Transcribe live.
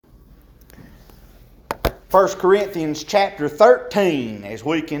1 Corinthians chapter 13 as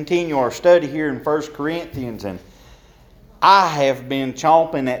we continue our study here in 1 Corinthians. And I have been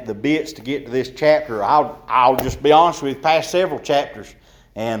chomping at the bits to get to this chapter. I'll just be honest with you, past several chapters.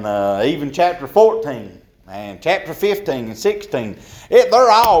 And even chapter 14 and chapter 15 and 16.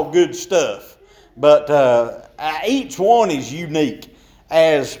 They're all good stuff. But each one is unique.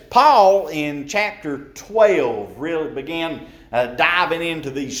 As Paul in chapter 12 really began diving into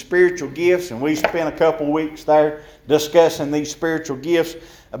these spiritual gifts, and we spent a couple of weeks there discussing these spiritual gifts.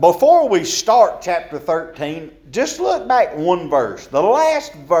 Before we start chapter 13, just look back one verse, the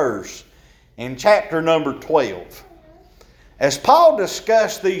last verse in chapter number 12. As Paul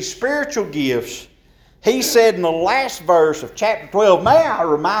discussed these spiritual gifts, he said in the last verse of chapter 12, may I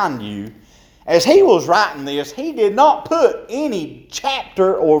remind you, as he was writing this, he did not put any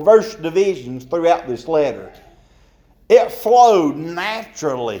chapter or verse divisions throughout this letter. It flowed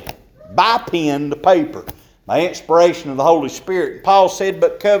naturally by pen to paper, by inspiration of the Holy Spirit. Paul said,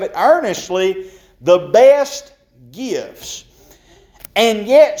 but covet earnestly the best gifts, and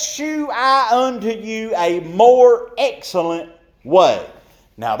yet shew I unto you a more excellent way.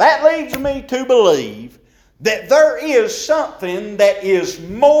 Now that leads me to believe that there is something that is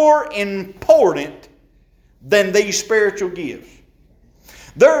more important than these spiritual gifts.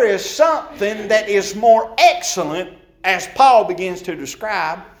 There is something that is more excellent, as Paul begins to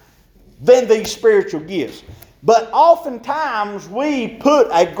describe, than these spiritual gifts. But oftentimes we put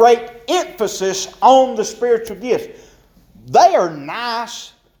a great emphasis on the spiritual gifts. They are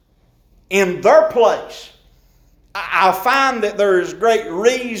nice in their place. I find that there is great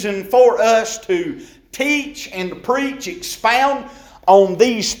reason for us to teach and to preach, expound on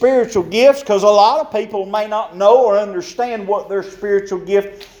these spiritual gifts, because a lot of people may not know or understand what their spiritual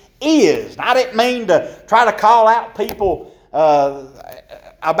gift is. I didn't mean to try to call out people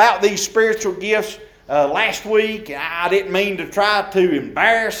about these spiritual gifts last week. I didn't mean to try to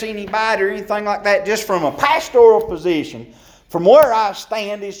embarrass anybody or anything like that. Just from a pastoral position, from where I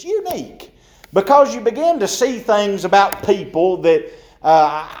stand, it's unique. Because you begin to see things about people that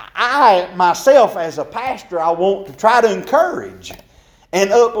I myself as a pastor, I want to try to encourage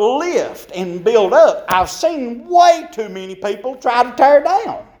and uplift and build up. I've seen way too many people try to tear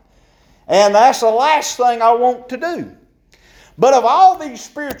down. And that's the last thing I want to do. But of all these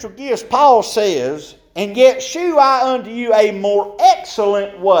spiritual gifts, Paul says, and yet shew I unto you a more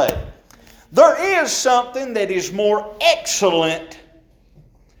excellent way. There is something that is more excellent,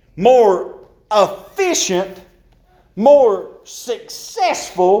 more efficient, more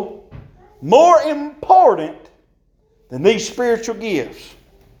successful, more important than these spiritual gifts.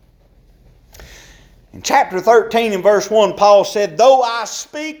 In chapter 13 and verse 1, Paul said, though I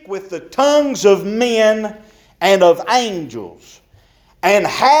speak with the tongues of men and of angels, and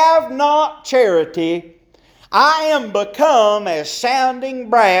have not charity, I am become as sounding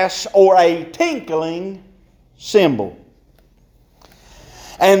brass or a tinkling cymbal.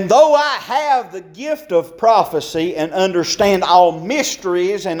 And though I have the gift of prophecy and understand all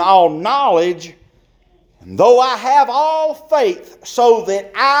mysteries and all knowledge, and though I have all faith so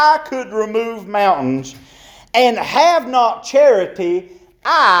that I could remove mountains, and have not charity,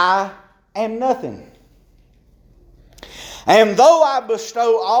 I am nothing. And though I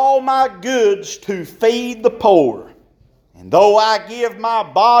bestow all my goods to feed the poor, and though I give my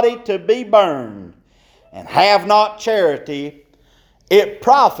body to be burned, and have not charity, it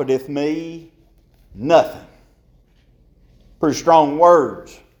profiteth me nothing. Pretty strong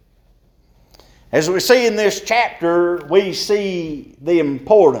words. As we see in this chapter, we see the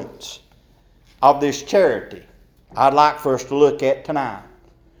importance of this charity I'd like for us to look at tonight.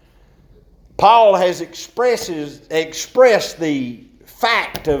 Paul has expressed the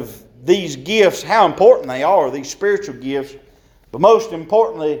fact of these gifts, how important they are, these spiritual gifts, but most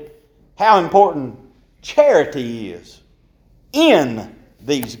importantly, how important charity is in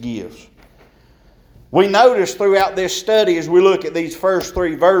these gifts. We notice throughout this study as we look at these first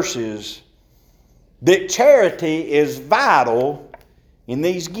three verses that charity is vital in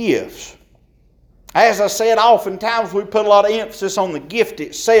these gifts. As I said, oftentimes we put a lot of emphasis on the gift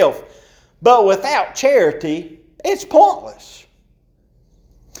itself, but without charity, it's pointless.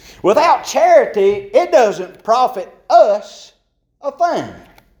 Without charity, it doesn't profit us a thing.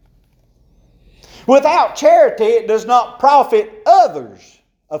 Without charity, it does not profit others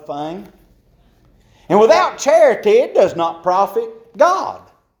a thing. And without charity, it does not profit God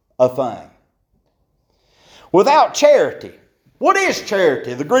a thing. Without charity. What is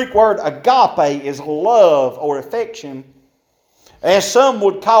charity? The Greek word agape is love or affection. As some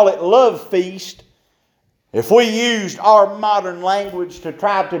would call it, love feast. If we used our modern language to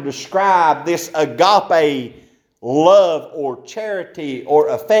try to describe this agape love or charity or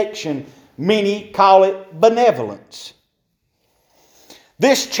affection, many call it benevolence.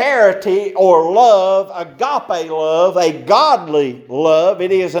 This charity or love, agape love, a godly love,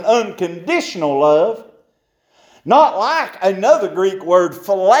 it is an unconditional love. Not like another Greek word,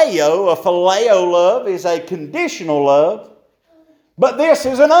 phileo. A phileo love is a conditional love. But this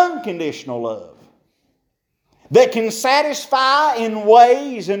is an unconditional love that can satisfy in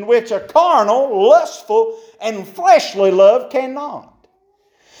ways in which a carnal, lustful, and fleshly love cannot.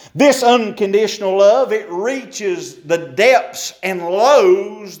 This unconditional love, it reaches the depths and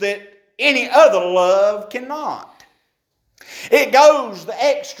lows that any other love cannot. It goes the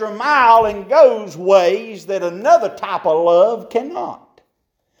extra mile and goes ways that another type of love cannot.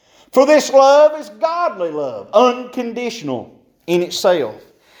 For this love is godly love, unconditional in itself.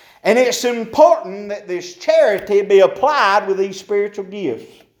 And it's important that this charity be applied with these spiritual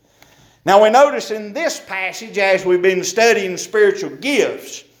gifts. Now we notice in this passage, as we've been studying spiritual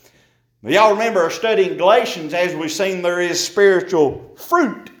gifts, y'all remember our study in Galatians, as we've seen there is spiritual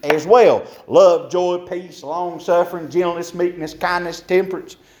fruit as well. Love, joy, peace, long-suffering, gentleness, meekness, kindness,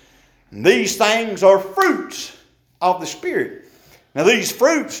 temperance. And these things are fruits of the Spirit. Now these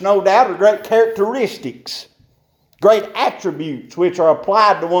fruits, no doubt, are great characteristics, great attributes which are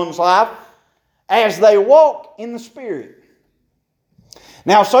applied to one's life as they walk in the Spirit.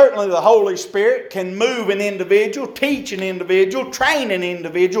 Now certainly the Holy Spirit can move an individual, teach an individual, train an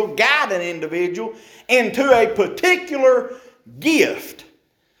individual, guide an individual into a particular gift.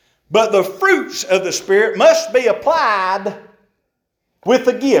 But the fruits of the Spirit must be applied with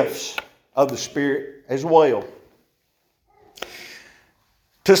the gifts of the Spirit as well.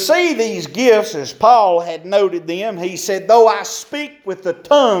 To see these gifts, as Paul had noted them, he said, though I speak with the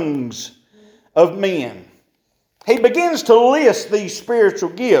tongues of men. He begins to list these spiritual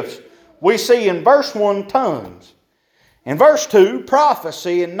gifts. We see in verse 1, tongues. In verse 2,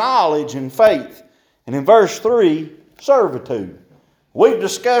 prophecy and knowledge and faith. And in verse 3, servitude. We've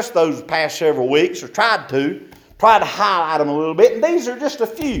discussed those the past several weeks, or tried to highlight them a little bit. And these are just a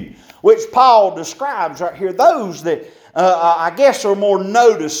few which Paul describes right here. Those that I guess are more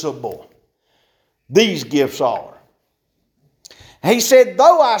noticeable. These gifts are. He said,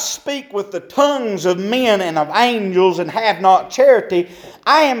 though I speak with the tongues of men and of angels and have not charity,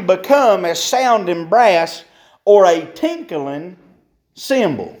 I am become as sounding brass or a tinkling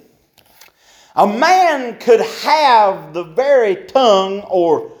cymbal. A man could have the very tongue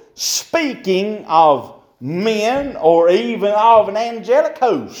or speaking of men or even of an angelic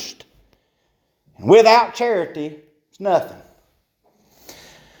host. And without charity, it's nothing.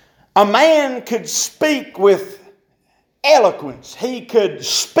 A man could speak with eloquence. He could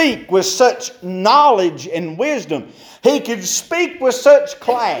speak with such knowledge and wisdom. He could speak with such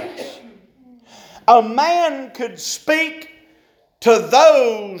class. A man could speak to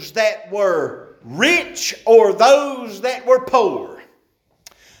those that were rich or those that were poor.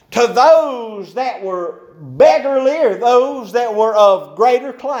 To those that were beggarly or those that were of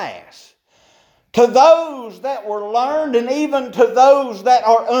greater class. To those that were learned and even to those that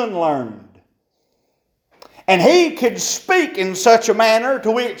are unlearned. And he could speak in such a manner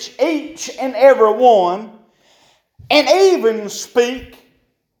to which each and every one, and even speak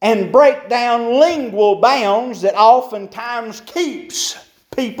and break down lingual bounds that oftentimes keeps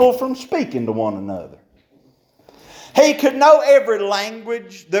people from speaking to one another. He could know every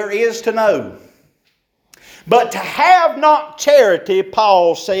language there is to know. But to have not charity,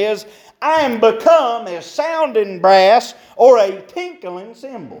 Paul says, I am become as sounding brass or a tinkling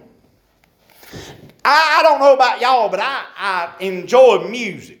cymbal. I don't know about y'all, but I enjoy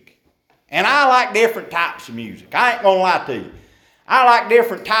music. And I like different types of music. I ain't going to lie to you. I like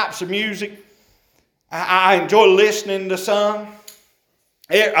different types of music. I enjoy listening to some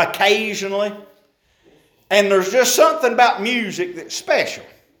occasionally. And there's just something about music that's special.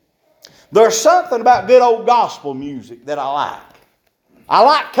 There's something about good old gospel music that I like. I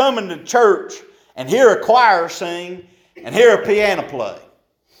like coming to church and hear a choir sing and hear a piano play.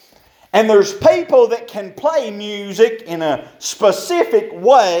 And there's people that can play music in a specific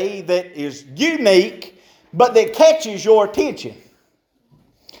way that is unique, but that catches your attention.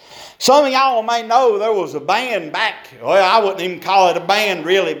 Some of y'all may know there was a band back, well, I wouldn't even call it a band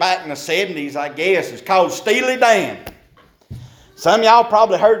really, back in the 70s, I guess. It's called Steely Dan. Some of y'all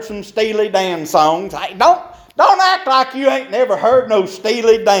probably heard some Steely Dan songs. Hey, don't act like you ain't never heard no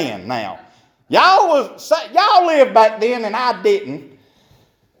Steely Dan now. Y'all lived back then and I didn't.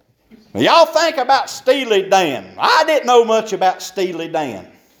 Y'all think about Steely Dan. I didn't know much about Steely Dan.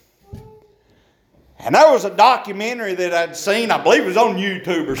 And there was a documentary that I'd seen, I believe it was on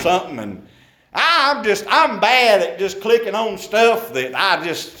YouTube or something, and I'm bad at just clicking on stuff that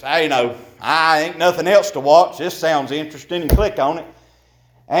I ain't nothing else to watch. This sounds interesting, and click on it.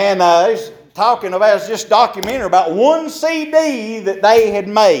 And it's talking about this documentary about one CD that they had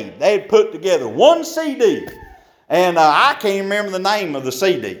made. They had put together one CD. And I can't remember the name of the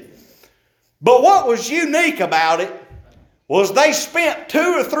CD. But what was unique about it was they spent 2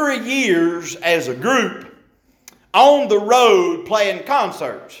 or 3 years as a group on the road playing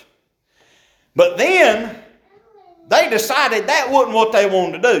concerts. But then they decided that wasn't what they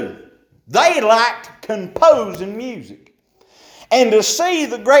wanted to do. They liked composing music. And to see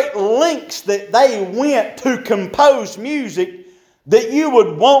the great lengths that they went to compose music that you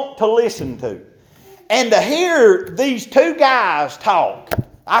would want to listen to. And to hear these two guys talk,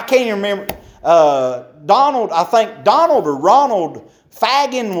 I can't remember, Donald or Ronald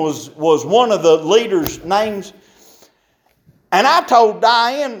Fagan was one of the leaders' names. And I told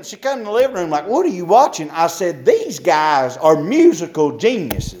Diane, she come in the living room like, what are you watching? I said, these guys are musical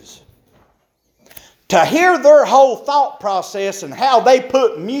geniuses. To hear their whole thought process and how they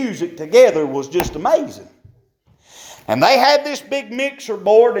put music together was just amazing. And they had this big mixer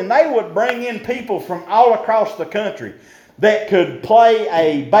board, and they would bring in people from all across the country that could play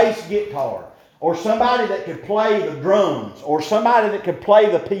a bass guitar, or somebody that could play the drums, or somebody that could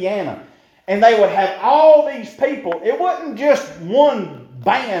play the piano. And they would have all these people. It wasn't just one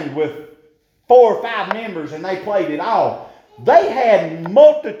band with 4 or 5 members and they played it all. They had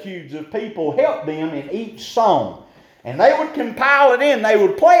multitudes of people help them in each song. And they would compile it in. They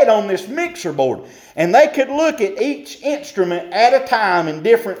would play it on this mixer board. And they could look at each instrument at a time in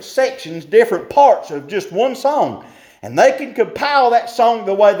different sections, different parts of just one song. And they could compile that song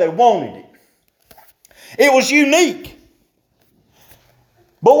the way they wanted it. It was unique.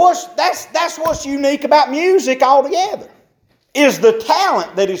 But that's what's unique about music altogether, is the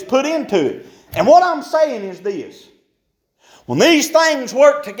talent that is put into it. And what I'm saying is this. When these things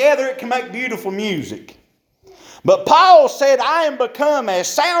work together, it can make beautiful music. But Paul said, I am become as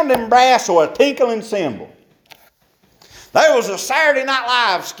sounding brass or a tinkling cymbal. There was a Saturday Night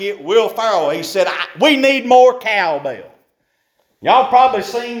Live skit, Will Ferrell. He said, we need more cowbell. Y'all probably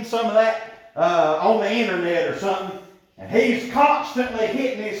seen some of that on the internet or something. And he's constantly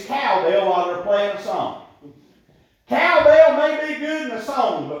hitting his cowbell while they're playing a song. Cowbell may be good in a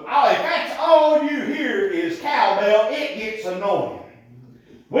song, but if that's all you hear is cowbell, it gets annoying.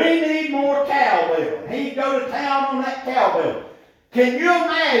 We need more cowbell. He'd go to town on that cowbell. Can you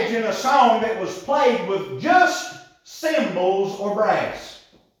imagine a song that was played with just cymbals or brass?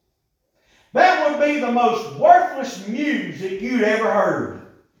 That would be the most worthless music you'd ever heard.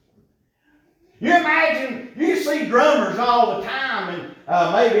 You imagine, you see drummers all the time,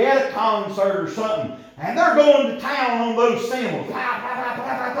 and maybe at a concert or something, and they're going to town on those cymbals.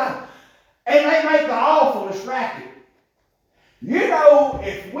 And they make the awfulest racket. You know,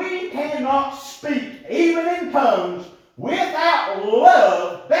 if we cannot speak, even in tongues, without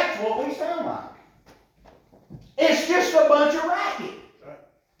love, that's what we sound like. It's just a bunch of racket.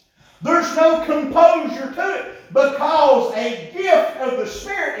 There's no composure to it because a gift of the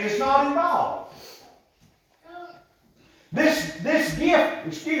Spirit is not involved. This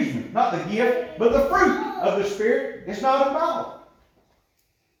gift, not the gift, but the fruit of the Spirit is not involved.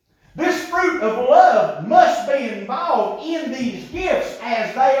 This fruit of love must be involved in these gifts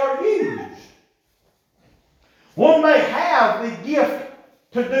as they are used. One may have the gift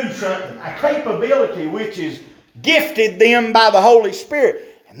to do something, a capability which is gifted them by the Holy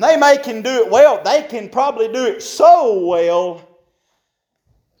Spirit. And they can do it well. They can probably do it so well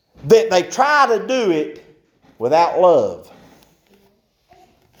that they try to do it without love.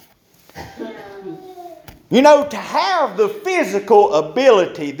 You know, to have the physical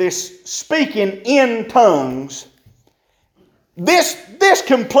ability, this speaking in tongues, this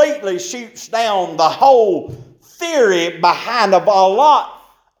completely shoots down the whole theory behind a lot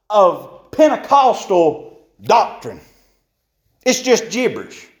of Pentecostal doctrine. It's just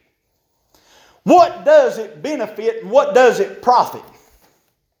gibberish. What does it benefit and what does it profit?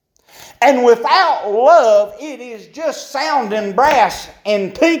 And without love, it is just sounding brass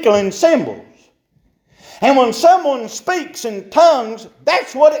and tinkling cymbals. And when someone speaks in tongues,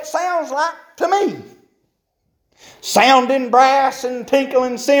 that's what it sounds like to me. Sounding brass and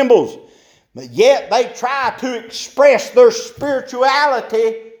tinkling cymbals. But yet they try to express their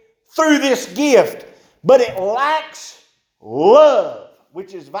spirituality through this gift. But it lacks love,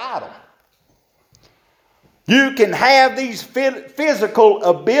 which is vital. You can have these physical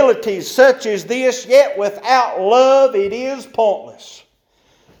abilities such as this, yet without love it is pointless.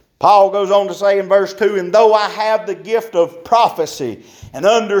 Paul goes on to say in verse 2, and though I have the gift of prophecy and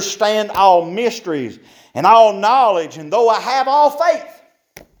understand all mysteries and all knowledge, and though I have all faith,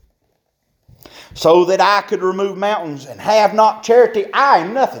 so that I could remove mountains and have not charity, I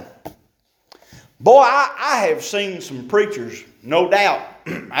am nothing. Boy, I have seen some preachers, no doubt.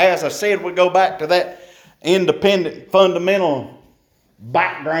 As I said, we go back to that independent fundamental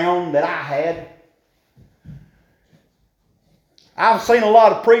background that I had. I've seen a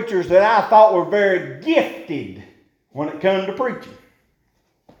lot of preachers that I thought were very gifted when it come to preaching.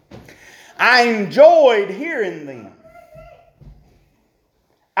 I enjoyed hearing them.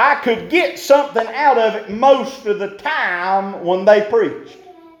 I could get something out of it most of the time when they preached.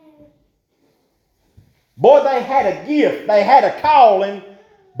 Boy, they had a gift, they had a calling,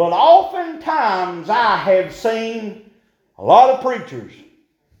 but oftentimes I have seen a lot of preachers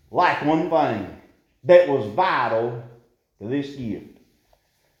lack one thing that was vital to this gift. And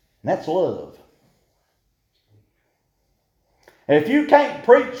that's love. And if you can't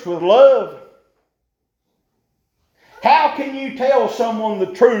preach with love, how can you tell someone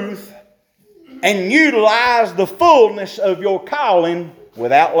the truth and utilize the fullness of your calling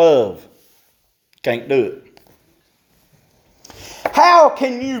without love? Can't do it. How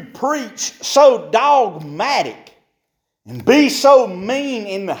can you preach so dogmatic and be so mean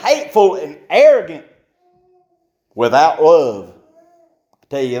and hateful and arrogant without love? I'll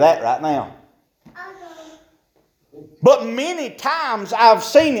tell you that right now. But many times I've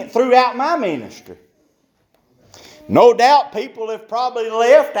seen it throughout my ministry. No doubt people have probably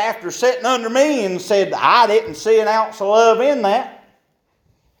left after sitting under me and said, I didn't see an ounce of love in that.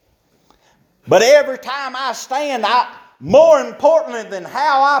 But every time I stand, more importantly than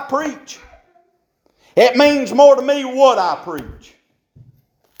how I preach, it means more to me what I preach.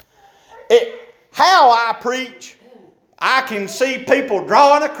 How I preach, I can see people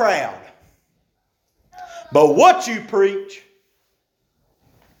drawing a crowd. But what you preach,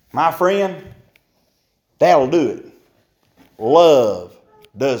 my friend, that'll do it. Love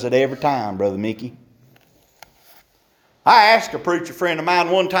does it every time, Brother Mickey. I asked a preacher friend of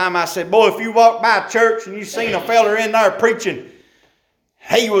mine one time, I said, boy, if you walk by a church and you seen a fella in there preaching,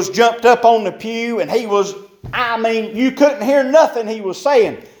 he was jumped up on the pew and you couldn't hear nothing he was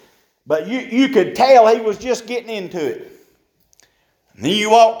saying. But you could tell he was just getting into it. And then you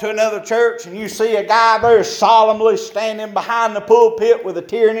walk to another church and you see a guy very solemnly standing behind the pulpit with a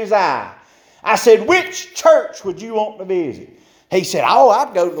tear in his eye. I said, which church would you want to visit? He said,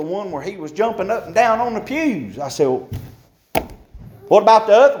 I'd go to the one where he was jumping up and down on the pews. I said, well, what about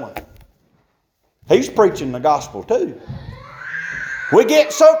the other one? He's preaching the gospel too. We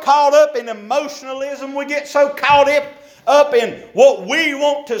get so caught up in emotionalism. We get so caught up in what we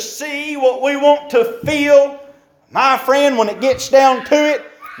want to see, what we want to feel. My friend, when it gets down to it,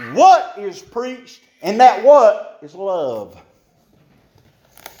 what is preached, and that what is love.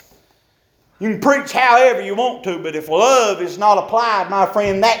 You can preach however you want to, but if love is not applied, my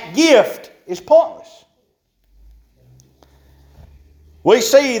friend, that gift is pointless. We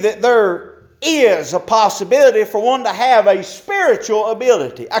see that there is a possibility for one to have a spiritual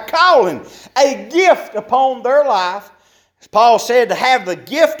ability, a calling, a gift upon their life. As Paul said, to have the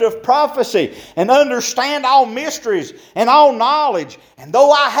gift of prophecy and understand all mysteries and all knowledge, and though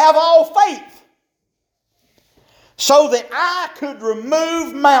I have all faith, so that I could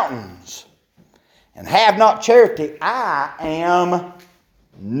remove mountains and have not charity, I am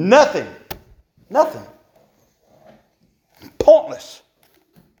nothing. Nothing. Pointless.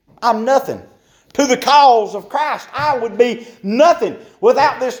 I'm nothing. To the cause of Christ, I would be nothing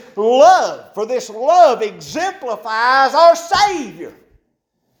without this love. For this love exemplifies our Savior.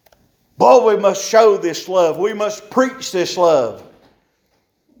 Boy, we must show this love. We must preach this love.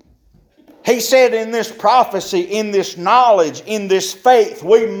 He said in this prophecy, in this knowledge, in this faith,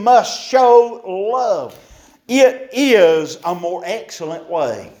 we must show love. It is a more excellent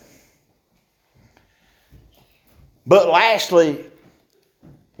way. But lastly,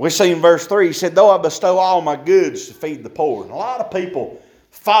 we see in verse 3, he said, though I bestow all my goods to feed the poor. And a lot of people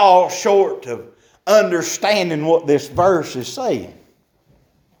fall short of understanding what this verse is saying.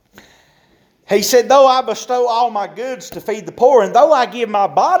 He said, though I bestow all my goods to feed the poor, and though I give my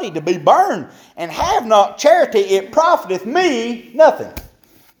body to be burned, and have not charity, it profiteth me nothing.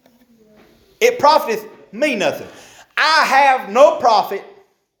 It profiteth me nothing. I have no profit.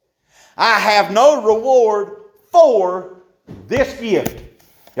 I have no reward for this gift.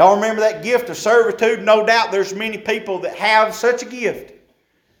 Y'all remember that gift of servitude? No doubt there's many people that have such a gift.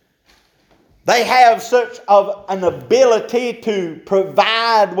 They have such of an ability to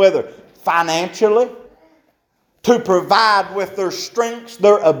provide, whether financially, to provide with their strengths,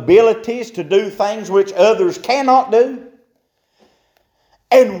 their abilities to do things which others cannot do,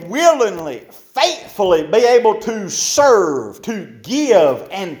 and willingly, faithfully be able to serve, to give,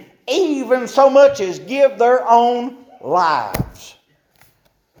 and even so much as give their own lives.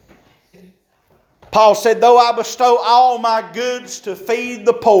 Paul said, though I bestow all my goods to feed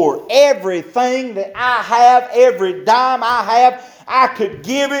the poor, everything that I have, every dime I have, I could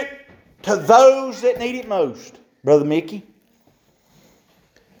give it to those that need it most. Brother Mickey,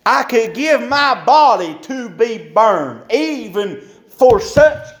 I could give my body to be burned, even for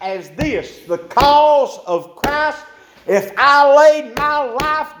such as this, the cause of Christ. If I laid my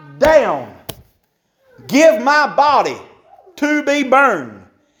life down, give my body to be burned,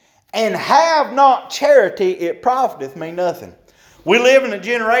 and have not charity, it profiteth me nothing. We live in a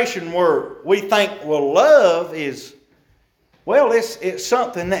generation where we think, well, love is, well, it's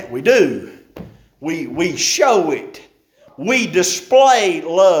something that we do. We show it. We display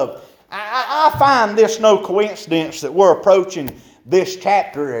love. I find this no coincidence that we're approaching this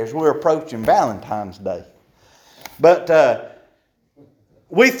chapter as we're approaching Valentine's Day. But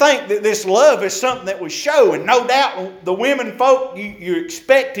we think that this love is something that we show, and no doubt the women folk, you're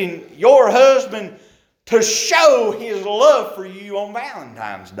expecting your husband to show his love for you on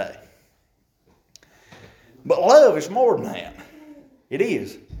Valentine's Day. But love is more than that. It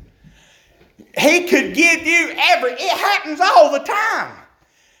is. He could give you it happens all the time.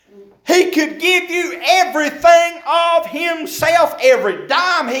 He could give you everything of himself, every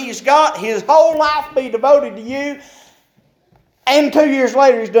dime he's got, his whole life be devoted to you. And 2 years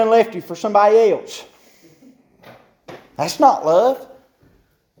later, he's done left you for somebody else. That's not love.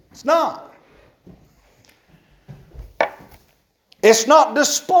 It's not. It's not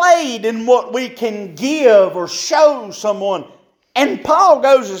displayed in what we can give or show someone. And Paul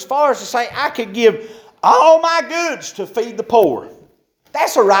goes as far as to say, I could give all my goods to feed the poor.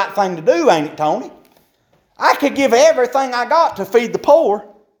 That's the right thing to do, ain't it, Tony? I could give everything I got to feed the poor.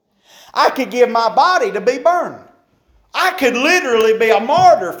 I could give my body to be burned. I could literally be a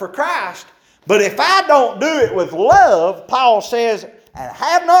martyr for Christ, but if I don't do it with love, Paul says, and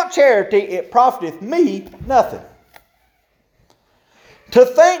have not charity, it profiteth me nothing. To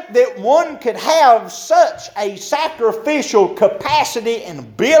think that one could have such a sacrificial capacity and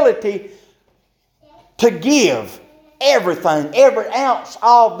ability to give everything, every ounce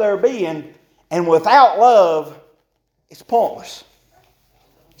of their being, and without love, it's pointless.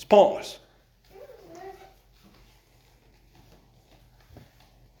 It's pointless.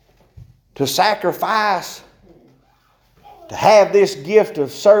 To sacrifice, to have this gift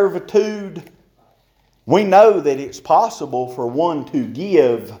of servitude, we know that it's possible for one to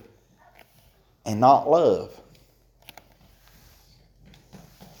give and not love.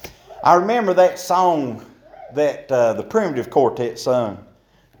 I remember that song that the Primitive Quartet sung.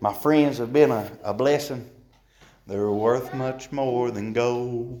 My friends have been a blessing. They're worth much more than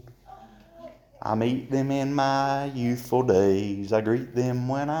gold. I meet them in my youthful days. I greet them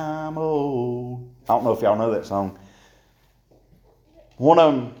when I'm old. I don't know if y'all know that song. One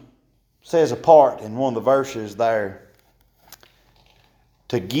of them says a part in one of the verses there,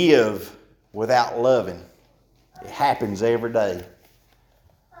 to give without loving. It happens every day.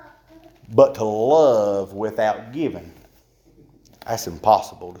 But to love without giving, that's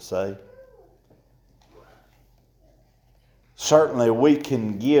impossible to say. Certainly we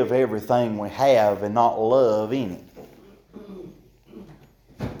can give everything we have and not love in it.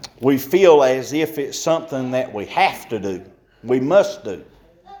 We feel as if it's something that we have to do, we must do.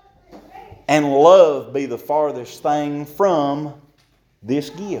 And love be the farthest thing from this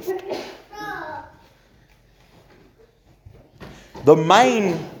gift. The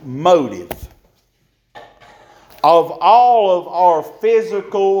main motive of all of our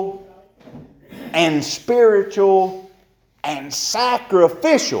physical and spiritual and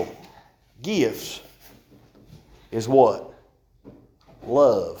sacrificial gifts is what?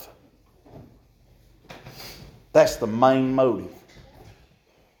 Love. That's the main motive.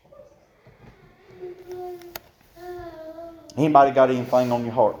 Anybody got anything on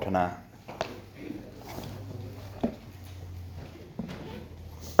your heart tonight?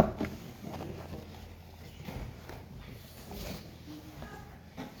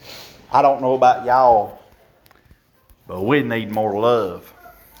 I don't know about y'all, but we need more love.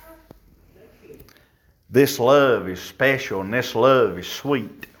 This love is special and this love is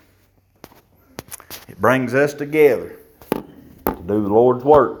sweet. It brings us together to do the Lord's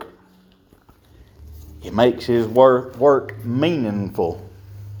work. It makes His work meaningful.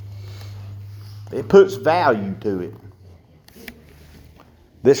 It puts value to it.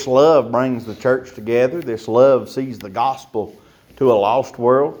 This love brings the church together. This love sees the gospel to a lost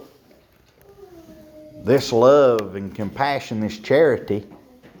world. This love and compassion, this charity,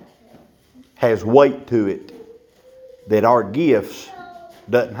 has weight to it that our gifts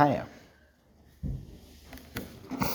doesn't have.